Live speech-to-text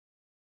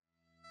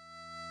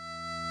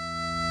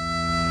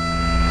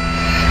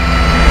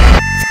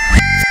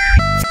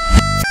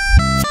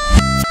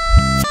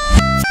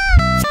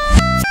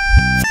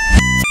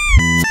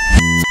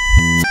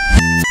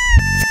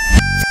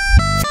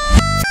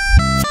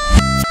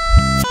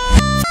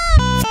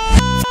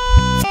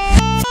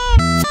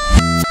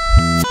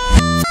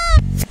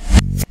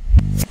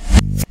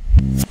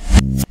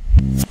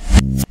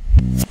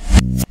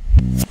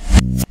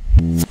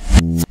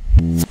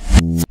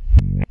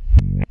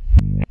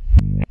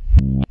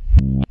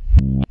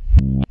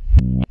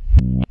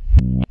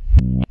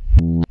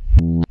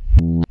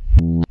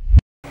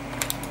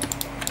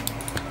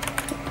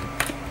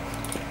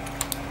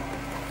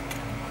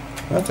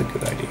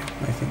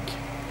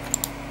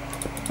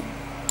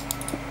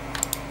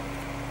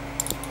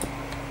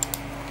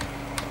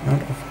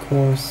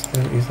course,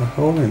 there is a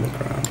hole in the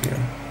ground here.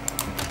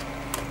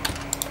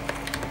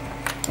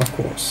 Of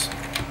course.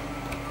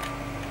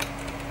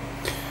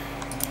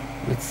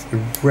 Let's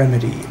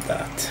remedy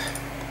that.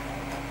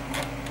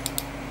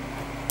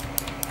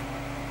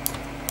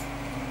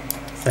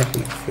 Let's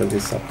actually fill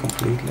this up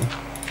completely.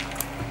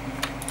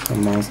 So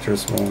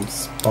monsters won't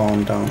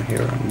spawn down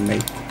here and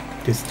make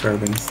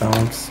disturbing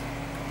sounds,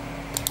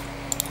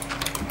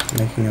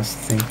 making us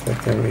think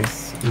that there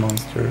is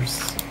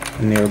monsters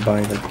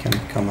nearby that can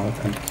come out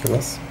and kill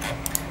us,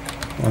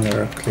 when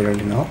there are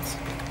clearly not.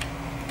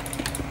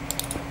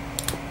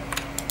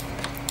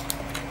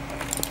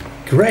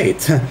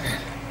 Great!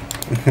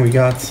 We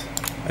got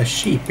a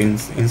sheep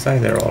inside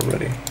there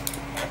already.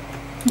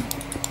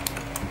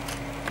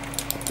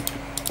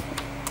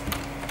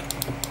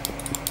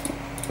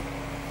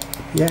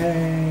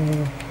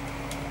 Yay!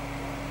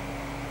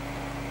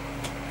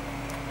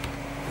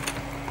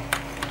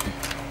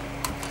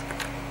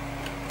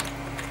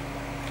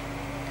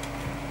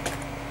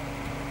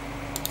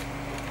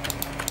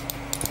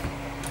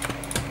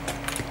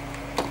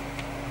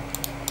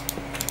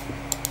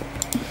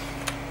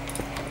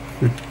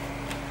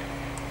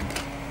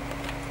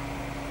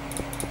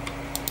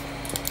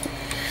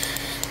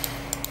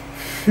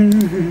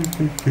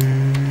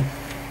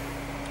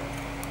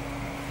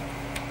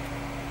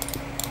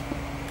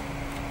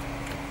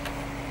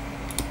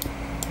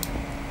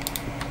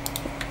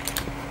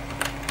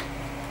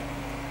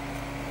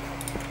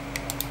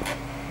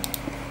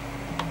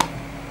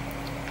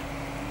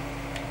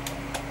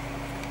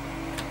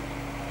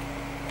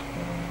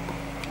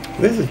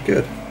 This is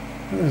good.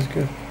 This is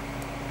good.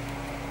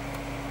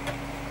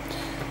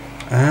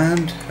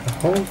 And a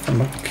hole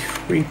from a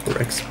creeper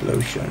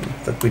explosion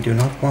that we do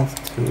not want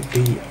to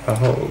be a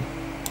hole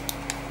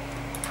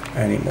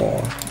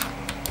anymore.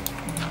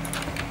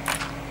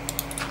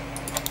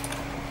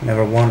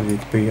 Never wanted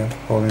it to be a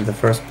hole in the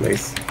first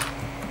place.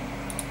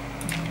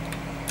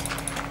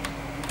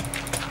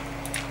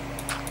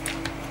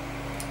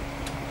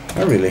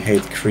 I really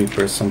hate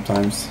creepers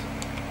sometimes.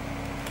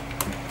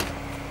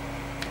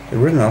 They're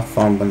really not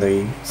fun when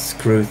they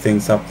screw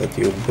things up that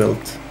you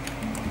built.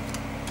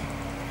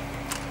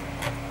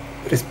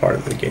 But it's part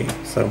of the game,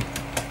 so...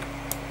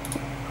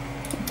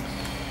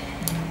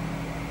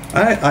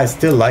 I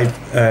still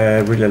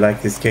really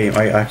like this game.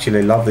 I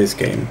actually love this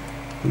game.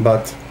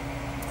 But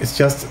it's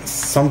just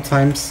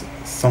sometimes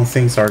some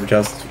things are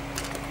just...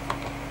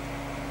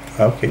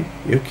 Okay,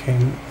 you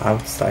came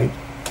outside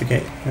the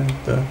gate and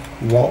the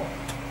wall.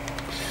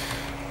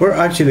 We're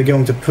actually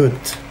going to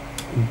put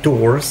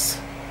doors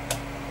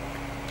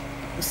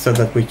so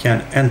that we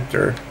can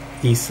enter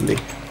easily.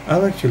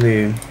 I'll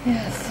actually...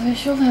 Yes, we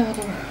should have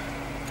a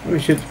door. We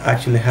should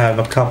actually have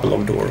a couple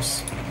of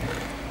doors.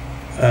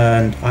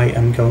 And I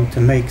am going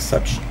to make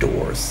such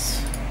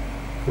doors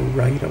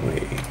right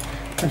away.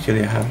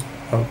 Actually, I have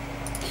oak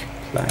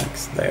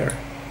planks there.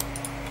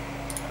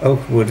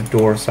 Oak wood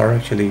doors are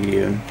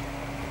actually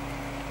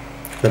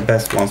the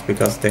best ones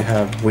because they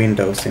have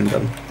windows in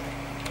them.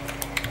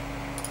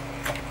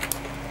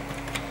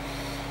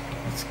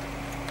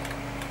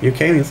 You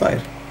came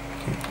inside.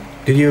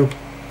 Did you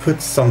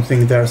put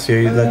something there so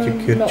that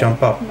you could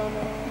jump up? No.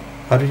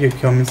 How did you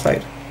come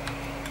inside?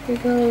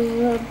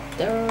 Because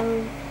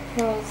there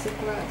was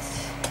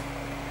grass.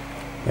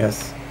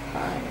 Yes.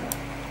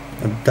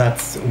 And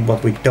that's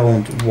what we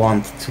don't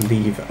want to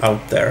leave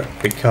out there,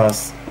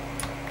 because...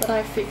 But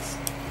I fixed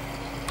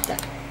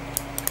that.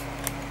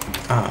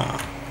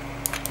 Ah.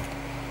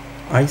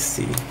 I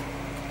see.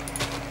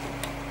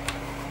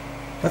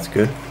 That's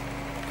good.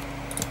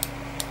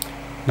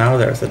 Now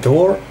there's a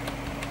door.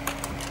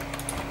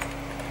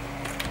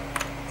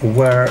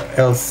 Where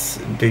else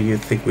do you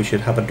think we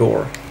should have a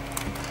door?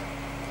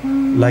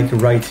 Like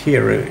right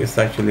here is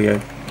actually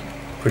a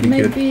pretty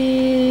good...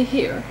 Maybe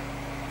here.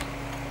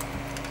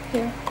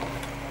 Here.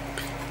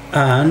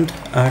 And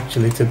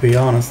actually, to be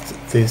honest,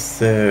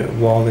 this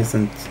wall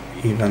isn't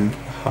even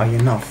high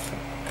enough.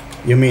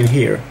 You mean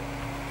here?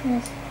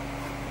 Yes.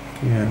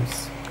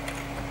 Yes.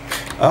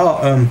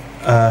 Oh,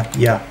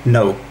 yeah,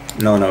 no.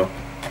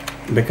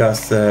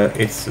 Because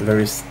it's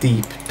very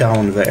steep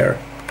down there.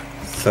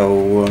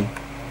 So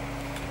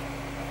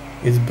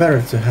it's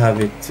better to have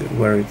it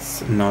where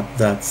it's not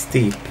that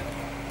steep.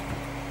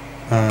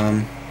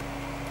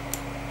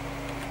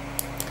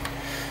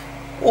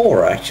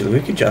 Or actually, we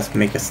could just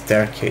make a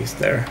staircase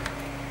there.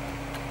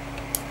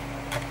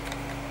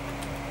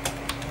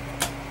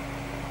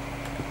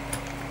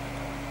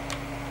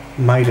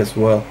 Might as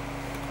well.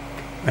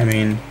 I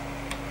mean...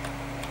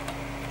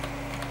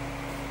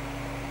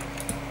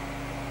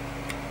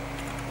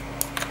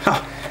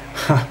 Ha!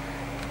 Ha!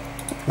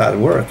 That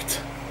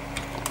worked.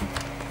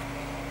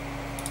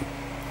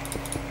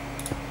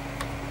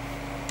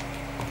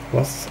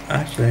 Was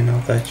actually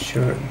not that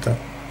sure that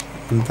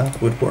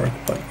that would work,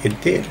 but it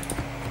did.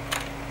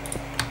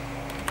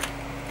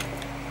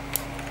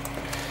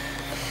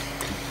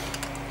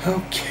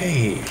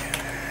 Okay.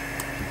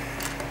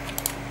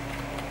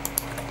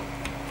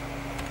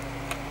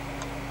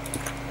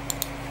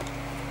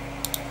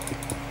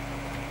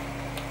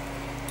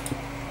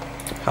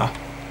 Ha.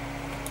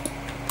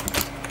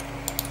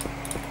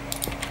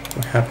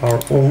 We have our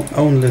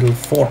own little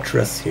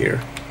fortress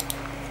here.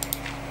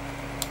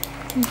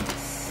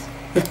 Yes.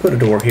 Let's put a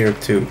door here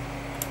too.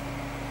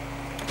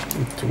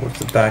 Towards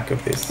the back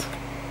of this.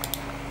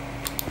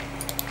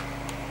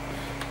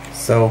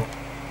 So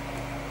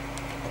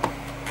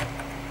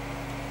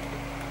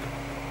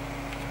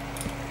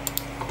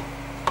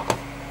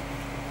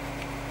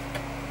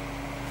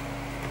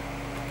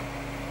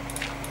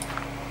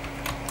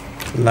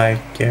like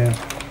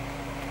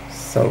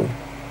so.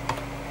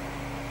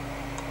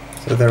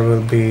 So there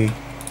will be,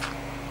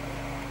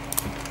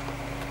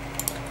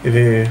 if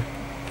you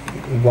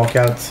walk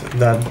out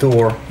that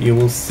door, you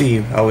will see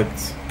how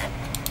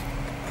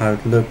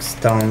it looks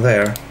down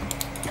there.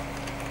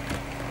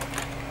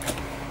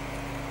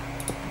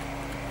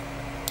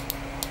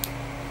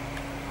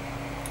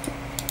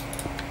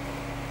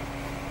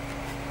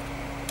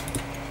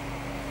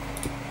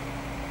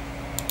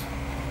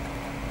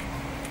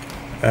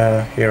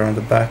 Here on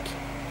the back,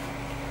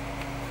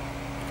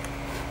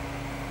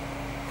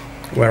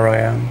 where I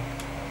am.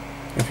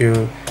 If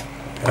you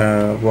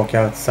walk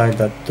outside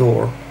that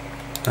door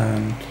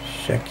and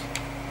check,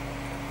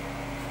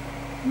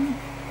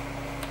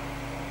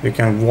 you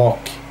can walk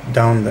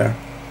down there.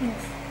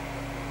 Yes.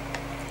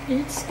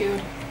 It's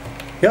good.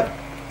 Yep.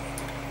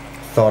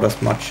 Thought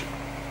as much.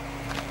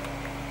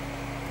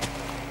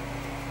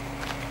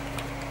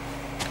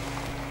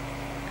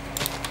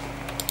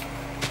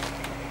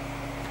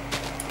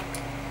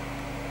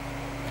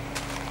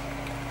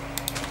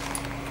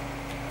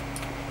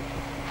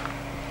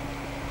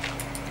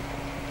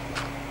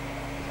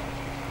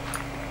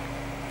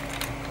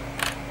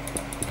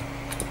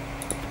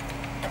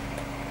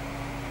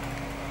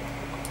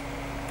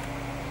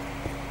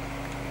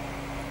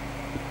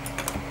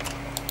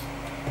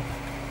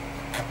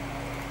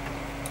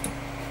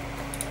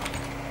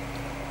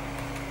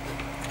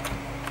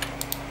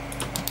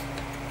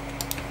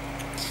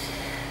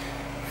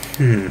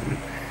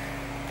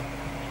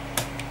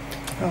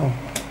 Oh,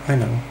 I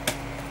know.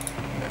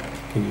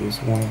 I can use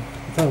one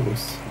of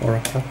those, or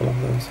a couple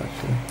of those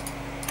actually.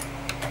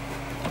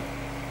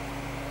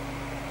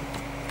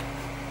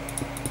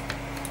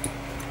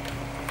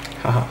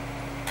 Haha.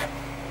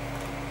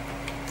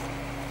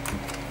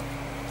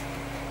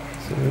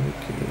 So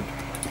good.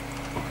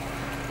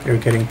 You're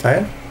getting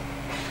tired?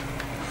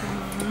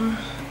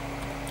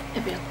 A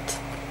bit.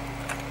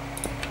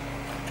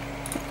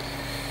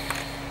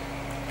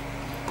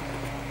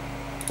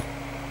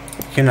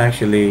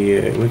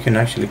 We can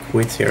actually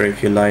quit here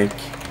if you like.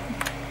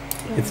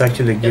 It's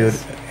actually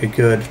Yes. a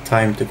good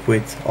time to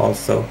quit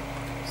also.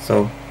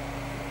 So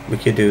we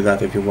could do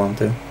that if you want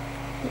to.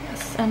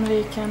 Yes, and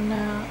we can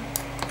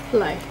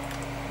play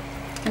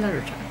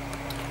another time.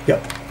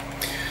 Yep.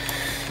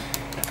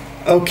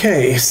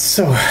 Okay,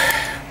 so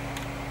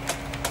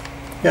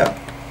yeah.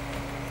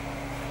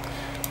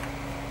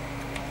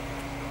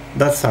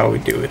 That's how we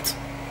do it.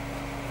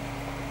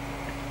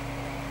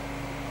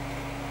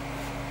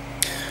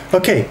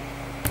 Okay,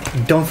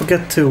 don't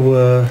forget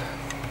to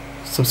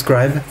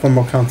subscribe for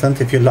more content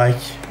if you like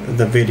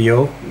the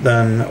video,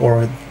 then,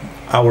 or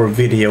our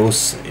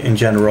videos in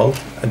general.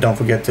 Don't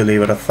forget to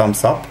leave it a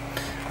thumbs up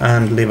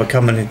and leave a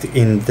comment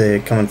in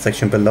the comment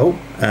section below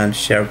and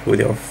share it with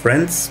your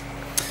friends.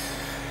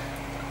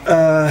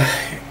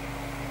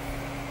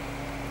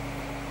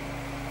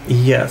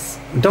 Yes,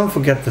 don't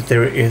forget that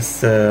there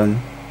is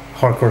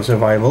Hardcore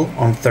Survival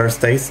on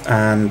Thursdays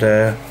and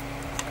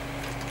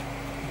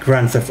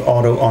Grand Theft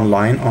Auto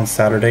Online on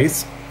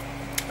Saturdays.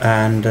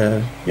 And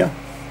yeah,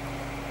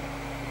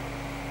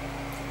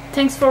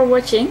 Thanks for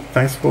watching.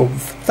 thanks for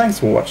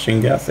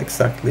watching. Yes,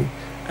 exactly.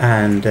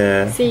 And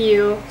See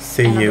you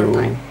another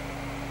time.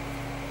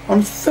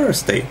 on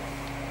Thursday.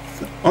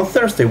 On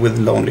Thursday with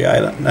Lonely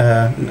Island.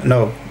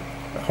 No,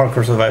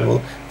 Hardcore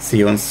Survival. See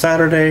you on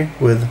Saturday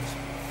with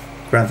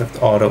Grand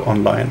Theft Auto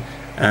Online.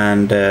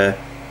 And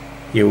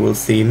you will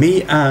see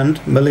me and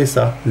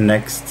Melissa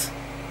next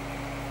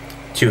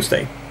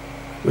Tuesday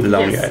with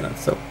Lonely Yes. Island.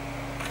 So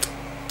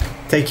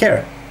take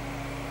care.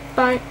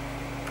 Bye.